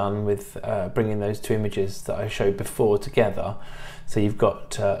that he's done with bringing those 2 images that I showed before together. So you've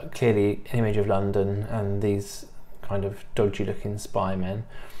got clearly an image of London and these kind of dodgy looking spy men.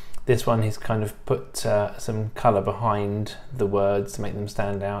 This one he's kind of put some colour behind the words to make them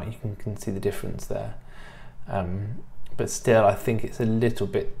stand out. You can see the difference there. But still, I think it's a little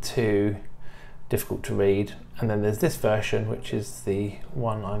bit too difficult to read. And then there's this version, which is the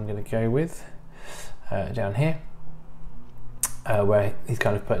one I'm going to go with down here, where he's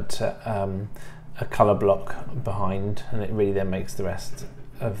kind of put a colour block behind, and it really then makes the rest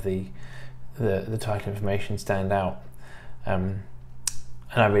of the title information stand out. And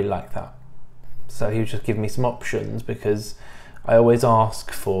I really like that. So he was just giving me some options, because I always ask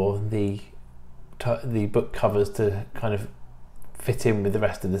for the book covers to kind of fit in with the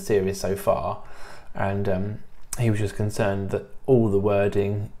rest of the series so far, and he was just concerned that all the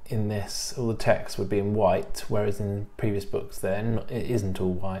wording in this, all the text would be in white, whereas in previous books it isn't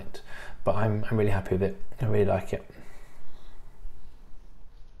all white. But I'm really happy with it. I really like it.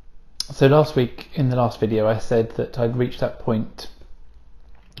 So last week in the last video I said that I'd reached that point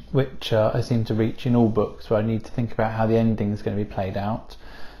which I seem to reach in all books, where I need to think about how the ending is going to be played out.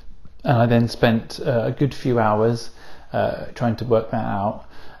 And I then spent a good few hours trying to work that out,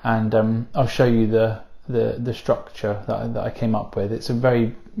 and I'll show you the structure that I came up with. It's a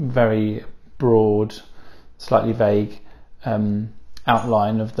very, very broad, slightly vague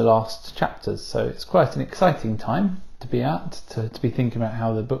outline of the last chapters, so it's quite an exciting time to be to be thinking about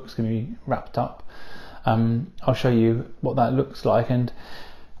how the book's going to be wrapped up. I'll show you what that looks like, and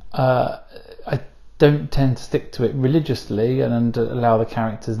I don't tend to stick to it religiously and allow the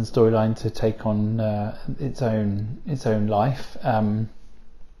characters and storyline to take on its own life,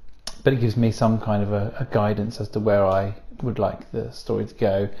 but it gives me some kind of a guidance as to where I would like the story to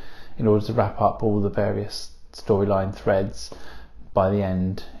go in order to wrap up all the various storyline threads by the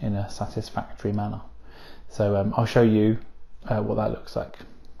end in a satisfactory manner. So I'll show you what that looks like.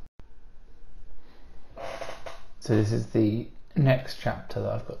 So this is the next chapter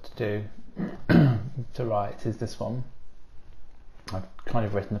that I've got to do to write, is this one. I've kind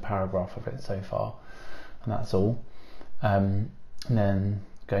of written a paragraph of it so far, and that's all. And then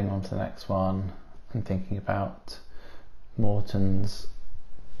going on to the next one and thinking about Morton's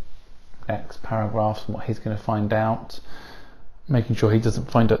next paragraphs and what he's going to find out, making sure he doesn't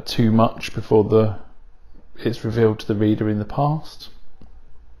find out too much before it's revealed to the reader in the past.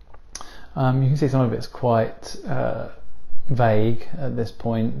 You can see some of it's quite vague at this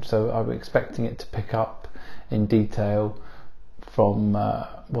point, so I'm expecting it to pick up in detail from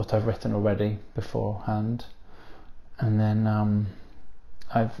what I've written already beforehand. And then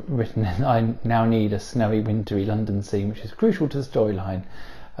I've written I now need a snowy, wintry London scene, which is crucial to the storyline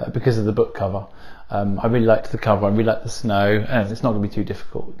because of the book cover. I really liked the cover, I really liked the snow, and it's not going to be too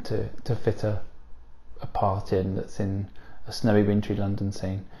difficult to fit a part in that's in a snowy, wintry London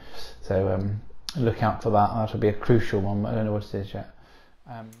scene. So look out for that. That'll be a crucial one. I don't know what it is yet.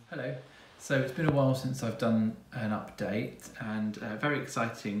 Hello. So it's been a while since I've done an update, and very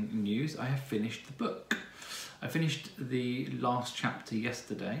exciting news. I have finished the book. I finished the last chapter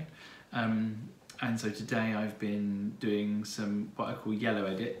yesterday, and so today I've been doing some what I call yellow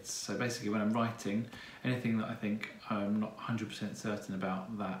edits. So basically when I'm writing, anything that I think I'm not 100% certain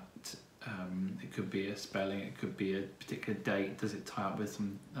about, that it could be a spelling, it could be a particular date, does it tie up with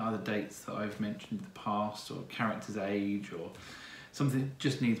some other dates that I've mentioned in the past, or character's age, or something that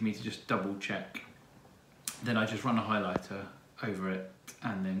just needs me to just double check, then I just run a highlighter over it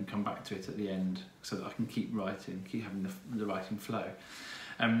and then come back to it at the end so that I can keep writing, keep having the writing flow.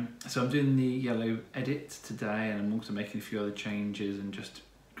 So I'm doing the yellow edit today, and I'm also making a few other changes and just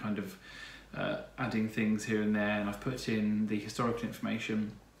kind of adding things here and there, and I've put in the historical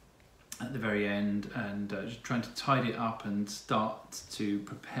information at the very end, and just trying to tidy it up and start to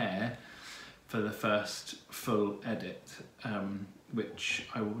prepare for the first full edit, which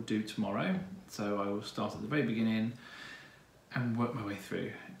I will do tomorrow. So I will start at the very beginning and work my way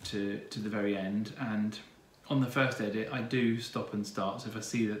through to the very end. And on the first edit, I do stop and start. So if I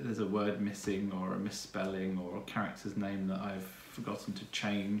see that there's a word missing or a misspelling or a character's name that I've forgotten to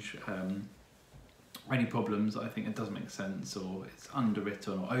change, or any problems that I think it doesn't make sense or it's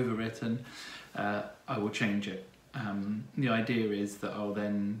underwritten or overwritten, I will change it. The idea is that I'll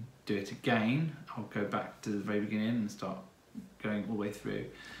then do it again. I'll go back to the very beginning and start going all the way through.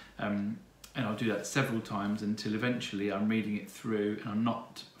 And I'll do that several times until eventually I'm reading it through and I'm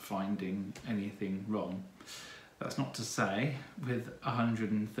not finding anything wrong. That's not to say with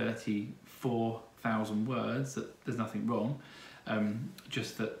 134,000 words that there's nothing wrong,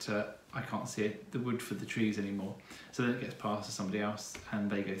 just that I can't see the wood for the trees anymore. So then it gets passed to somebody else and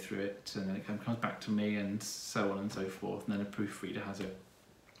they go through it, and then it comes back to me, and so on and so forth, and then a proofreader has it.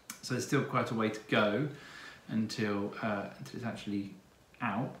 So there's still quite a way to go until it's actually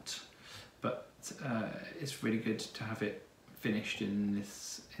out, but it's really good to have it finished in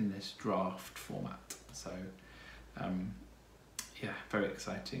this draft format. So yeah, very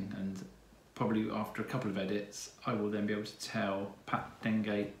exciting, and probably after a couple of edits I will then be able to tell Pat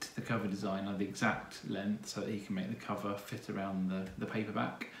Dengate, the cover designer, the exact length so that he can make the cover fit around the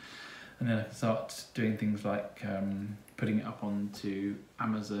paperback, and then I can start doing things like putting it up onto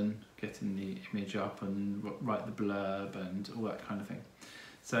Amazon, getting the image up and write the blurb and all that kind of thing.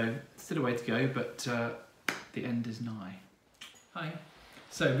 So still a way to go, but the end is nigh. Hi.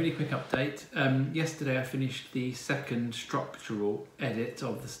 So really quick update. Yesterday I finished the second structural edit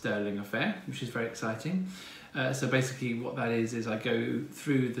of the Sterling Affair, which is very exciting. So basically what that is I go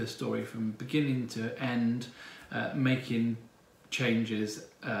through the story from beginning to end, making changes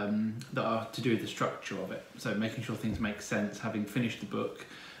that are to do with the structure of it. So making sure things make sense, having finished the book,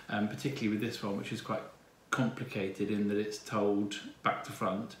 particularly with this one, which is quite complicated in that it's told back to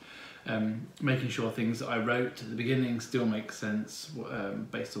front. Making sure things that I wrote at the beginning still make sense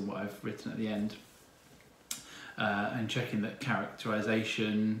based on what I've written at the end, and checking that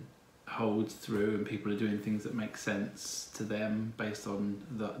characterization holds through and people are doing things that make sense to them based on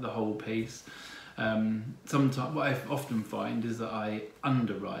the whole piece. Sometimes what I often find is that I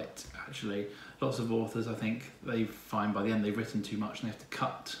underwrite. Actually, lots of authors, I think they find by the end they've written too much and they have to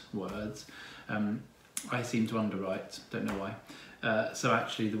cut words. I seem to underwrite, don't know why. So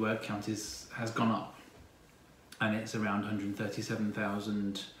actually the word count has gone up, and it's around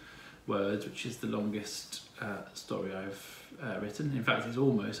 137,000 words, which is the longest story I've written. In fact, it's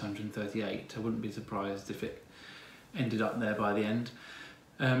almost 138. I wouldn't be surprised if it ended up there by the end.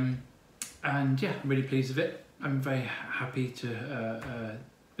 And yeah, I'm really pleased with it. I'm very happy to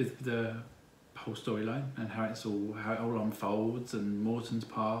with the whole storyline and how it all unfolds, and Morton's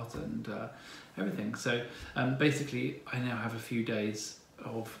part and everything. So basically I now have a few days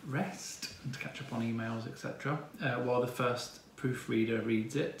of rest and to catch up on emails, etc., while the first proofreader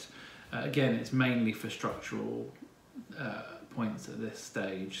reads it. Again, it's mainly for structural points at this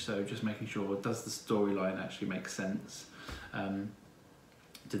stage, so just making sure, does the storyline actually make sense?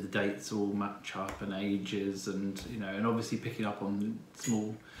 Do the dates all match up, and ages, and and obviously picking up on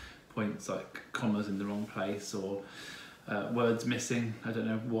small points like commas in the wrong place or words missing. I don't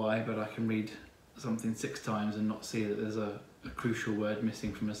know why, but I can read something 6 times and not see that there's a crucial word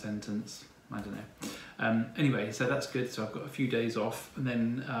missing from a sentence. I don't know. Anyway, so that's good. So I've got a few days off, and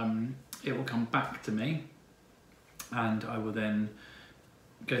then it will come back to me, and I will then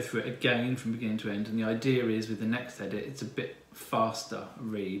go through it again from beginning to end. And the idea is with the next edit, it's a bit faster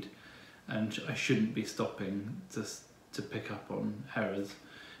read, and I shouldn't be stopping to pick up on errors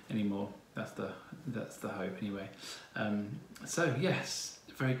anymore. That's the hope anyway. So yes,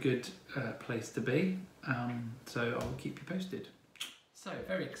 very good place to be. So I'll keep you posted. So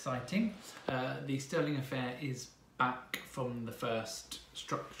very exciting. The Sterling Affair is back from the first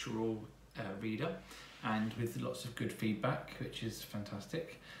structural reader, and with lots of good feedback, which is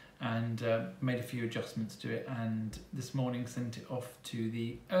fantastic. And made a few adjustments to it, and this morning sent it off to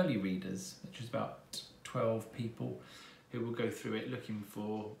the early readers, which is about 12 people who will go through it looking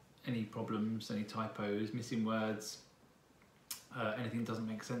for any problems, any typos, missing words, anything that doesn't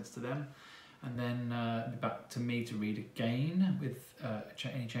make sense to them, and then back to me to read again with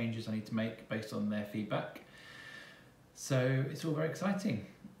any changes I need to make based on their feedback. So it's all very exciting,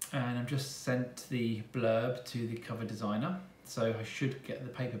 and I've just sent the blurb to the cover designer, so I should get the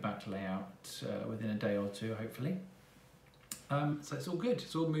paperback layout within a day or two, hopefully. So it's all good,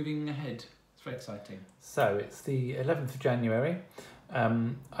 it's all moving ahead, it's very exciting. So it's the 11th of January.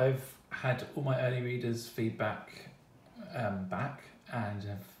 I've had all my early readers' feedback back and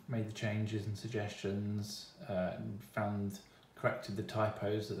have made the changes and suggestions, and corrected the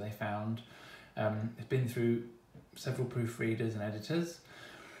typos that they found. It's been through several proofreaders and editors,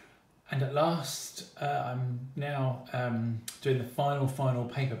 and at last I'm now doing the final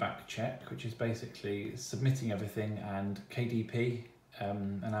paperback check, which is basically submitting everything, and KDP,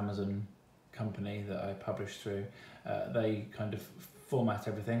 an Amazon company that I publish through, they kind of format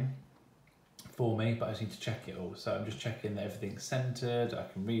everything for me, but I just need to check it all. So I'm just checking that everything's centered, I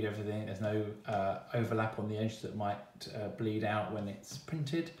can read everything, there's no overlap on the edge that might bleed out when it's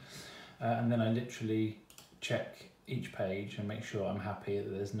printed, and then I literally check each page and make sure I'm happy that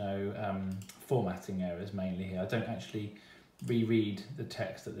there's no formatting errors mainly here. I don't actually reread the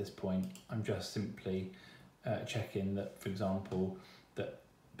text at this point, I'm just simply checking that, for example, that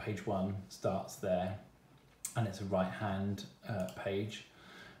page 1 starts there and it's a right hand page,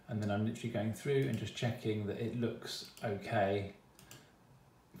 and then I'm literally going through and just checking that it looks okay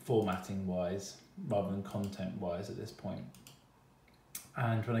formatting wise rather than content wise at this point.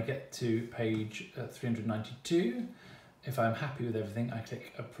 And when I get to page 392, if I'm happy with everything, I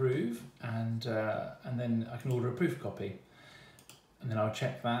click approve, and then I can order a proof copy. And then I'll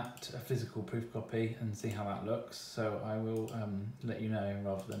check that, a physical proof copy, and see how that looks. So I will let you know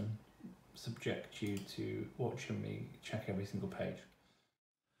rather than subject you to watching me check every single page.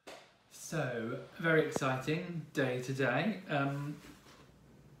 So, very exciting day today.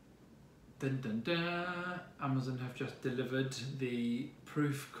 Amazon have just delivered the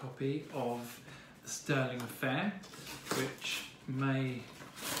proof copy of The Sterling Affair, which may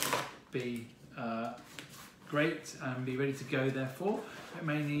be great and be ready to go, therefore it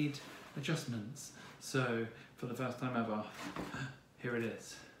may need adjustments. So for the first time ever, here it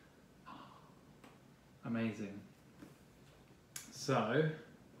is. Amazing. So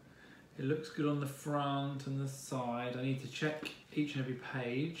it looks good on the front and the side. I need to check each and every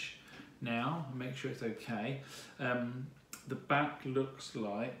page now and make sure it's okay. The back looks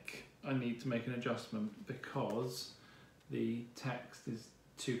like I need to make an adjustment because the text is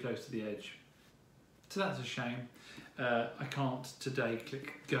too close to the edge. So that's a shame. I can't today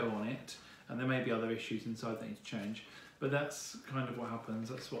click go on it, and there may be other issues inside that need to change, but that's kind of what happens.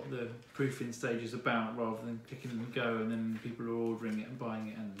 That's what the proofing stage is about, rather than clicking and go and then people are ordering it and buying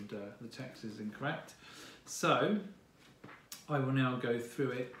it and the text is incorrect. So I will now go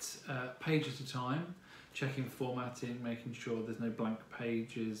through it page at a time, checking formatting, making sure there's no blank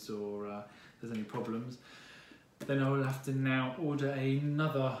pages or there's any problems. Then I will have to now order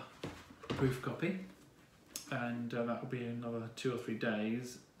another proof copy, and that will be another 2 or 3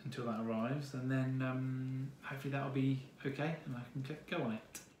 days until that arrives, and then hopefully that will be okay and I can click go on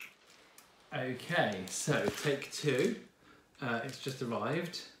it. Okay, so take 2, it's just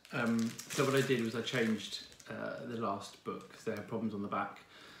arrived. So what I did was I changed the last book because they had problems on the back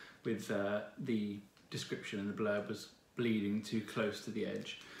with the description, and the blurb was bleeding too close to the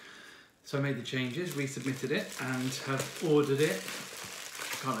edge. So I made the changes, resubmitted it, and have ordered it.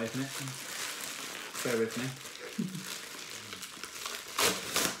 Can't open it. Bear with me.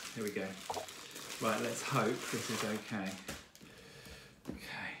 Here we go. Right, let's hope this is okay.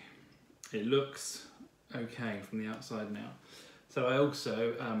 Okay. It looks okay from the outside now. So I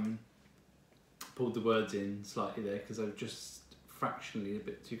also pulled the words in slightly there because I was just fractionally a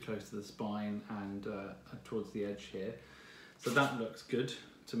bit too close to the spine and towards the edge here. So that looks good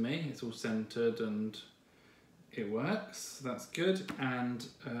to me. It's all centered and it works. That's good. And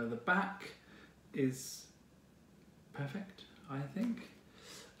the back is perfect, I think.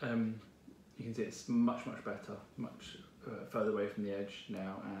 You can see it's much better, much further away from the edge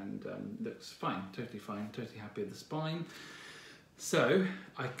now, and looks fine, totally happy with the spine. So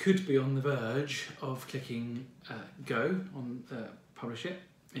I could be on the verge of clicking go on publish it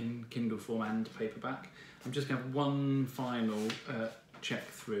in Kindle form and paperback. I'm just going to have one final check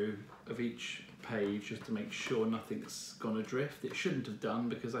through of each page just to make sure nothing's gone adrift. It shouldn't have done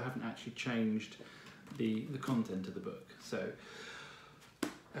because I haven't actually changed the content of the book. So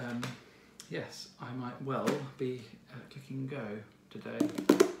yes, I might well be clicking go today,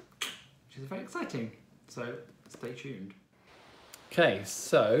 which is very exciting. So stay tuned. Okay,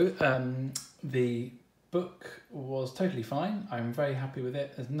 so the book was totally fine. I'm very happy with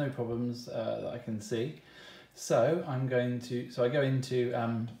it. There's no problems that I can see. So I go into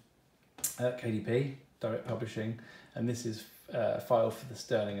KDP, Direct Publishing, and this is file for the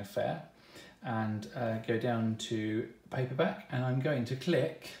Sterling Affair, and go down to paperback, and I'm going to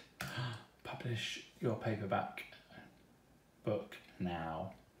click publish your paperback book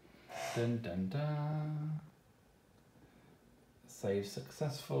now. Dun dun dun. Save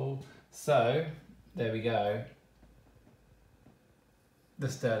successful. So there we go. The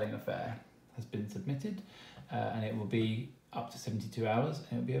Sterling Affair has been submitted, and it will be up to 72 hours,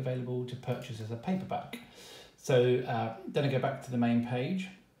 and it will be available to purchase as a paperback. So then I go back to the main page,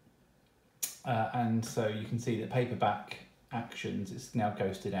 and so you can see that paperback actions, it's now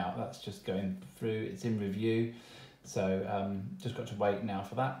ghosted out. That's just going through, it's in review. So just got to wait now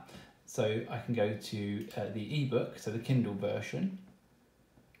for that. So I can go to the ebook, so the Kindle version,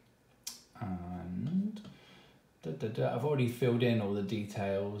 and I've already filled in all the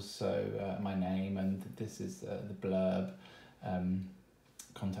details. So my name, and this is the blurb,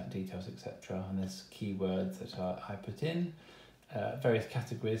 contact details, etc. And there's keywords that I put in, various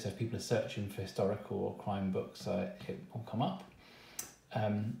categories. So if people are searching for historical or crime books, it will come up.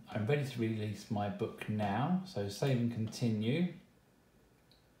 I'm ready to release my book now, so save and continue.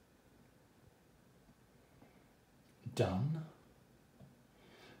 Done.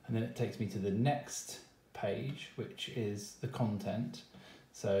 And then it takes me to the next page, which is the content.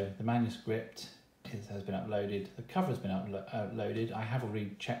 So the manuscript has been uploaded, the cover has been uploaded. I have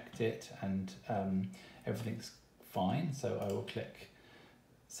already checked it, and everything's fine, so I will click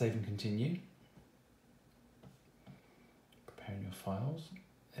save and continue. Preparing your files.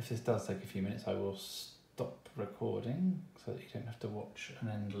 If this does take a few minutes, I will stop recording so that you don't have to watch an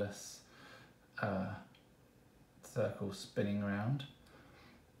endless circle spinning around.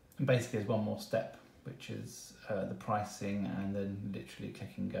 And basically there's one more step, which is the pricing, and then literally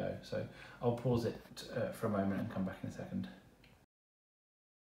click and go. So I'll pause it for a moment and come back in a second.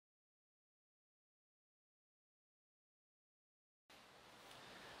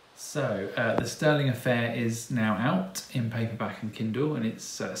 So the Sterling Affair is now out in paperback and Kindle, and it's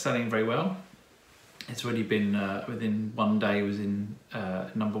selling very well. It's already been, within one day, was in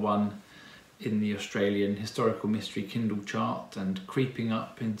 #1 in the Australian Historical Mystery Kindle chart, and creeping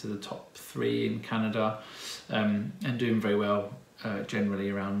up into the top 3 in Canada, and doing very well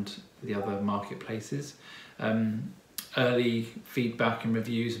generally around the other marketplaces. Early feedback and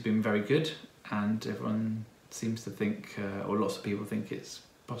reviews have been very good, and everyone seems to think, or lots of people think, it's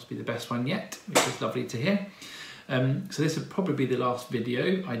possibly the best one yet, which is lovely to hear. So this will probably be the last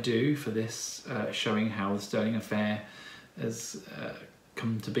video I do for this, showing how the Sterling Affair has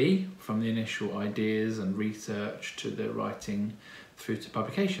come to be, from the initial ideas and research to the writing through to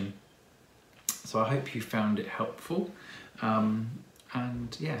publication. So I hope you found it helpful,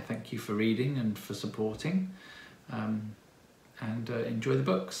 and yeah, thank you for reading and for supporting, and enjoy the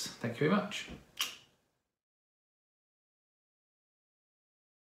books. Thank you very much.